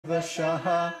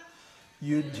Vashaha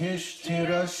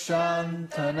Yudhishthira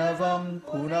Shantanavam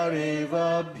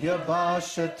Punareva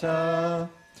Bhyabhashata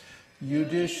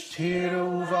Yudhishthira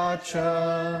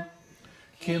Uvacha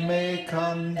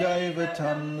Kimekam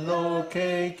Daivatam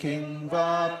Loke King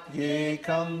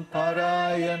Vapyekam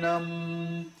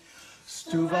Parayanam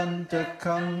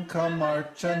Stuvantakam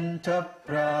Kamarchanta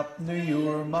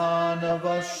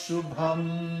Prapnuyurmanava Shubham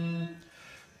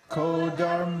Ko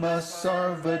Dharma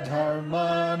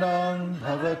Sarvadharmanam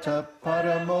Bhavata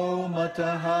Paramo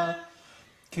Mataha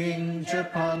King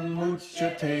Japan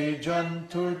Muchyate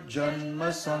Jantur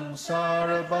Janma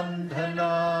Samsara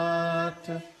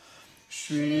Bandhanat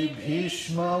Shri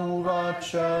Bhishma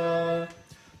Uvacha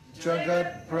Jagat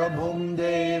Prabhum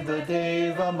Deva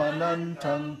Deva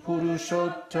Manantam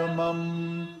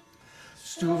Purushottamam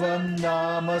Stuvam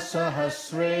Nama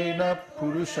Sahasrena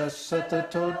Purusha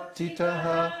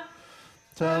Satatotitaha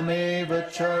Tameva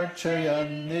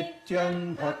Charchayan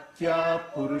Nityam Bhaktya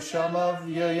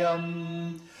Purushamavyayam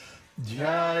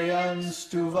Dhyayan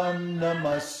Stuvam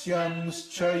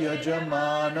Namasyamscha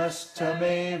Yajamanas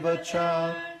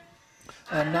Cha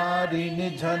Anadi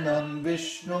Nidhanam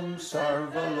Vishnum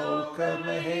Sarvaloka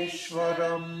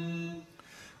Maheshwaram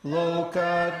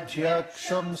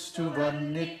Lokadhyaksham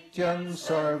Stuvan Nityam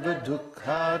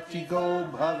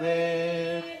Sarvadukkhatigo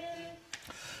Bhavet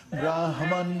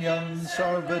Brahmanyam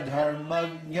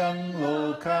Sarvadharmanyam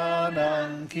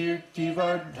Lokanam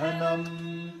Kirtivardhanam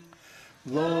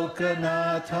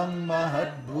Lokanatham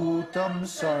Mahadbhutam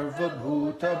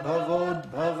Sarvabhuta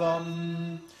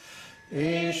Bhavodbhavam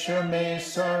Esha me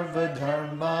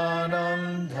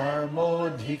sarvadharmanam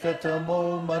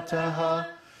dharmodhikatamo mataha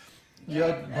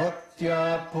Yad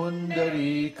bhaktya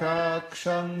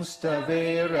pundarikaksham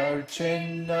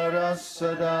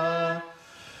staverarchinnarasada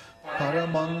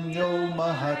Paramangyo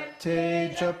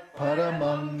mahatteja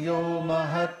paramangyo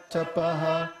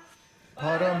mahattapaha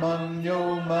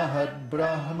Paramangyo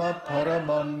mahadbrahma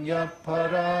paramanya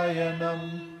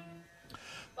parayanam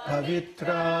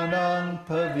Pavitranam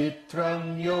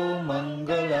pavitram yo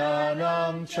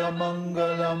mangalanam cha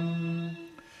mangalam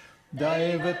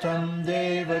Daivatam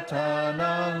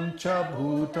devatanam cha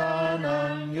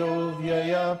bhutanam yo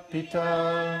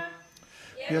vyayapita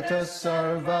Yata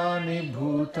sarvani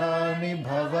bhutani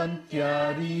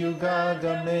bhavantyari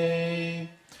yugadame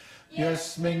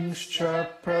Yasminscha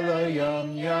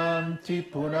pralayam yanti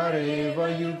punareva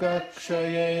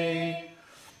yugakshaye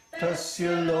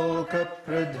Tasya loka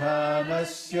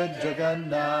pradhanasya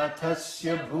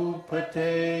jagannathasya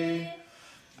bhupate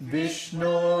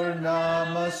Vishnur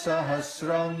nama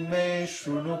sahasram me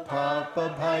shrunu papa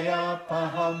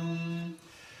bhayapaham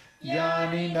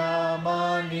Yani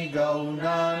namani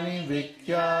gaunani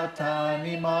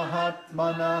vikyatani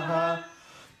mahatmanaha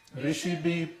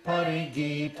Rishibhi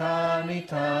parigitani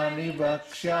tani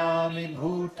vakshyami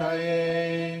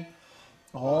bhutaye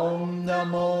Om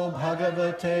Namo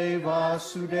Bhagavate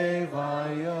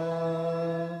Vasudevaya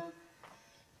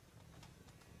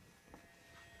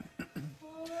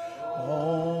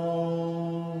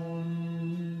Om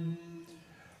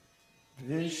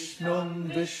Vishnum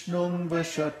Vishnum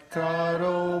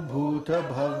Vashatkaro Bhuta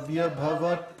Bhavya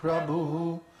Bhavat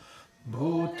Prabhu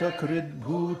Bhuta Krid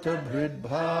Bhuta Bhrid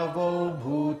Bhavo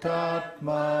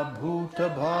Bhutatma Bhuta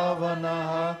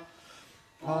Bhavanaha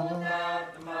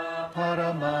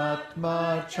Paramatma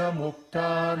cha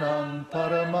muktanam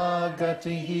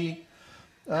paramagatihi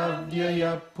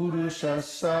Avyaya purusha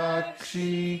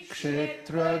sakshi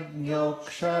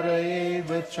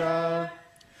kshetrajñokshara cha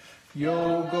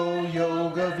Yogo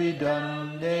yoga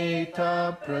vidam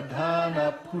neta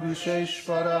pradhana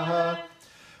purusheshvaraha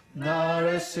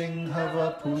Narasingha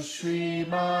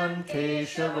vapushriman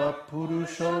keshava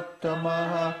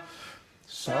purushottamaha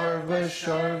Sarva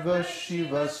Sharva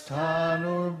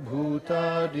Shivasthanur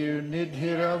Bhutadir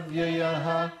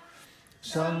Nidhiravyayaha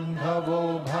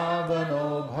Sambhavo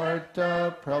Bhavano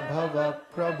Bharta Prabhava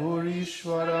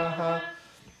Prabhurishwaraha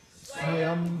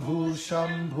Swayambhu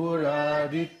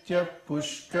Shambhuraditya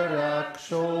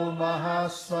Pushkaraksho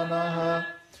Mahasvanaha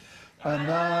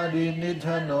Anadi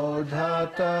Nidhano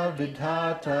Dhata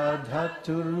Vidhata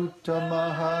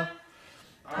Dhaturuttamaha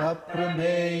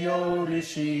Aprameyo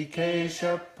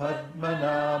Rishikesha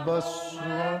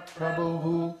Padmanabhasva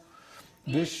Prabhu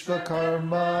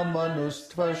Vishvakarma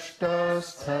Manustvashta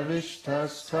Stavishta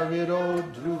Staviro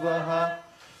Dhruvaha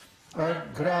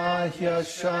Agrahya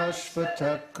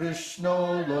Shashvata Krishno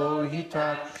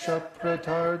Lohitaksha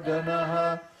Pratardanaha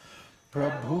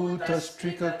Prabhuta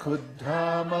Strika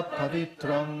Kudhama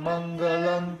Pavitram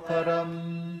Mangalam Param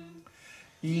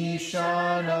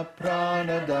Ishana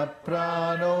pranada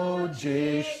prano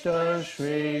jeshta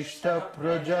shreshta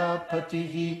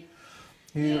prajapatihi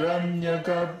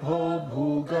Hiranyagarbho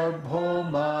bhugarbho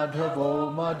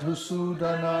madhavo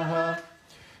madhusudanaha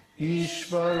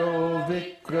Ishvaro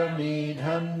vikrami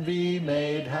dhanvi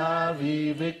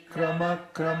medhavi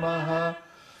vikramakramaha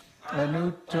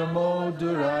Anuttamo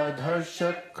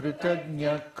duradharsha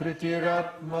kritagnya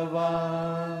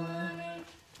kritiratmavan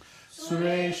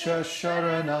Suresha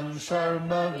sharanam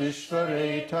sharma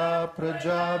vishvareta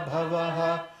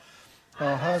prajabhavaha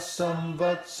Ahasam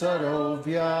vatsaro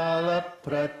vyala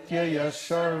pratyaya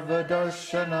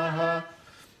sarvadarshanaha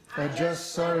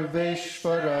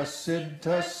Ajasarveshvara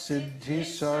siddha siddhi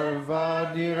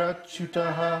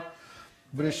sarvadirachyutaha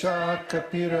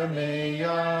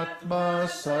Vrishakapiramayatma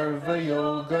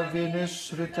sarvayoga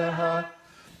vinishritaha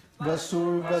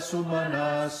Vasur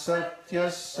vasumana satya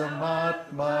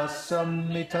samatma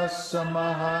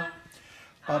sammitasamaha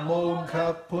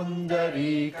Amogha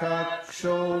pundari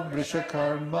kaksho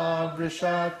vrishakarma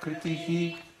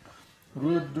vrishakritihi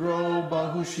Rudro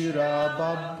bahushira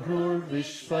babhrur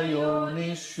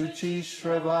vishvayoni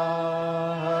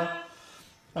shuchishravah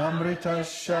Amrita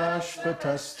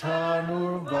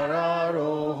shashvatasthānur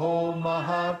vararoho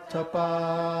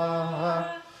mahatapah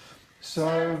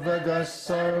Sarvaga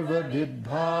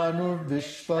sarvadidbhanur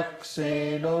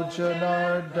vishvakseno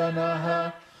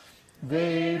janardanaha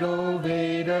Vedo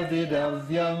veda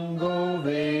vidavyango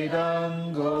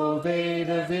vedango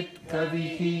veda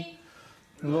vitkavihi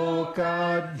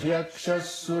Lokadhyaksha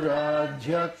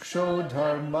suradhyaksho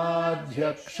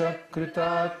dharmadhyaksha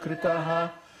krita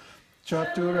kritaha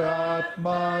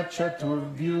Chaturatma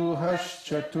chaturvyuhash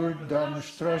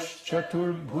chaturdamshtrash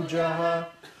chaturbhujaha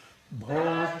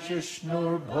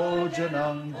Bhojishnur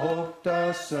bhojanam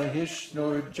bhokta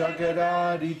sahishnur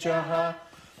jagadadichaha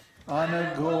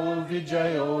Anago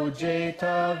vijayo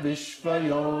jeta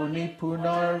vishvayoni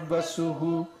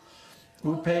punarvasuhu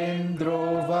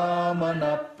Upendro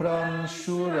vamanapram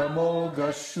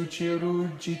shuramoga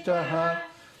shuchirujitaha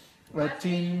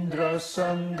Atindra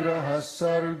sangraha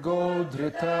sargo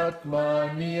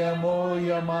dhritatma niyamo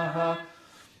yamaha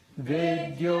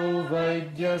Vedyo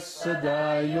vaidya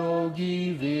sada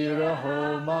yogi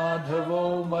viraho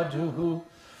madhavo madhuhu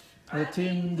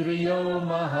Atindriyo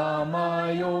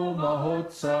mahamayo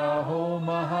mahotsaho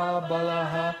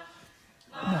mahabalaha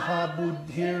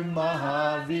Mahabuddhir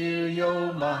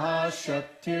mahaviryo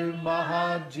mahashaktir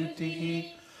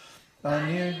mahajutihi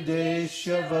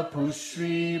Anirdesha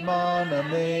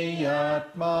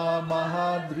vapushrimanameyatma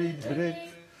mahadridhrik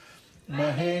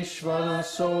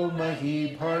Maheshwaraso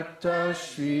mahibharta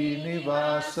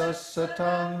Srinivasa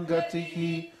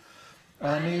satangatihi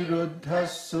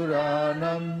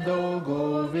Aniruddhasuranando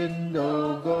govindo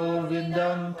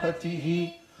govindam patihi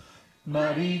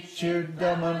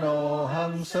Marichirdamano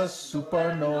hamsas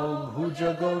suparno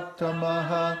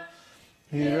bhujagotamaha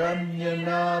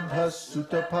Hiranyanabhas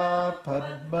sutapa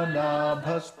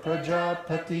padmanabhas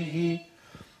prajapatihi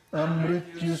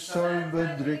Amrityu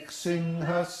sarvadrik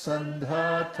singha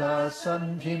sandhata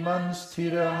sandhiman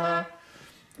sthiraha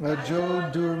Ajo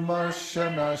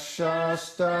durmarshana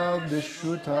shasta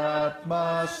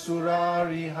vishrutatma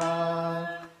surariha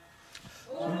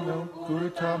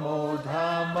Kurtamo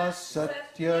dhama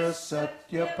satya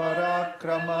satya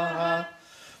parakramaha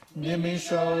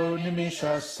Nimisho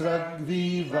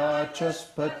nimishasragvi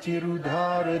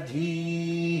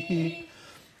vachaspatiruddharadhihi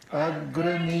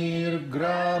Agranir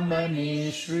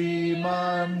gramani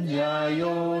shriman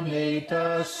nyayo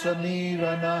neta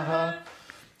samiranaha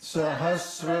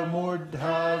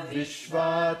Sahasramurdha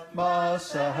vishvatma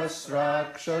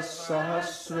sahasrakshas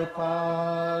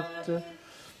sahasrapat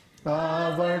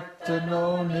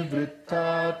Avartano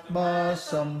nivrittatma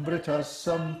sambrita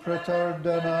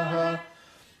sampratardanaha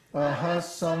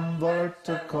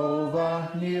Ahasamvartako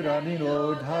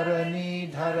vahniranilodharani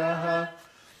dharaha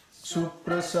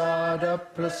Suprasada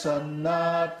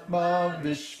prasannatma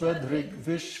vishvadrig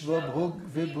vishvabhug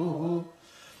vibhuhu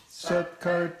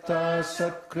Satkarta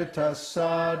satkrita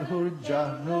sadhur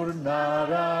jahnur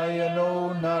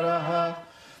narayano naraha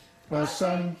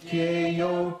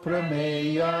Asankyeyo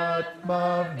prameyatma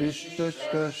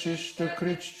vishtashka shishta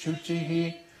krichuchihi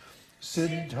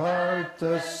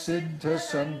Siddhartha siddha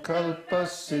sankalpa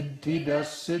siddhida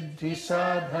siddhi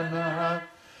sadhanaha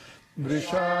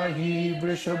Vrishahi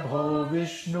vrishabho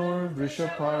vishnur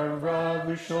vrishaparva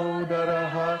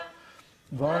vishodaraha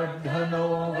Vardhano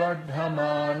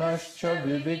vardhamanascha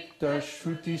vivikta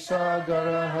shruti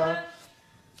sagaraha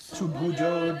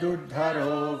Subhujo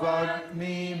durdharo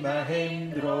vagni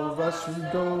mahendro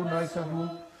vasudo nasahu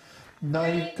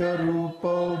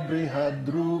Naikarupo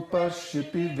brihadrupa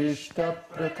shipivishta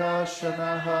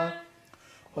prakashanaha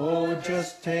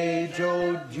Ojas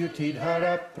tejo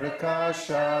dyutidhara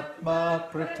prakashatma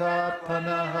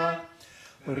pratapanaha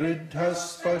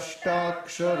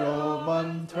Riddhaspashtaksharo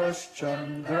mantras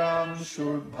chandram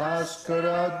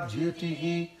shurбhaskara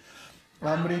dyutihi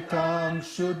Amritam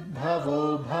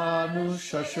shudbhavo bhanu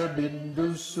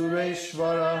shashabindu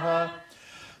sureshvaraha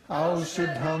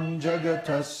Aushadham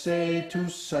jagatasetu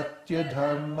satya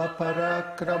dharma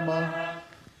parakrama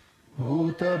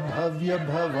Bhuta bhavya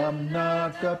bhavam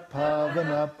naka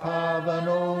pavana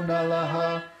pavano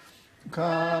nalaha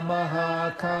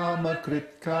Kamaha kama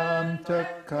kritkanta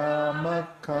kama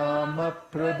kama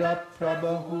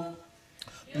pradaprabahu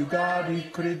Yugadi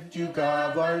krit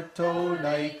yugavarto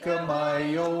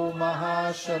naikamayo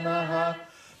mahashanaha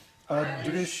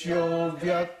Adrishyo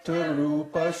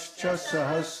vyaktarupascha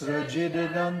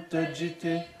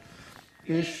sahasrajidinantajiti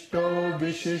Ishto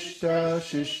vishishta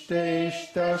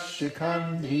shishteshta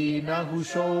shikhandi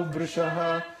nahusho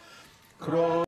vrishaha Kro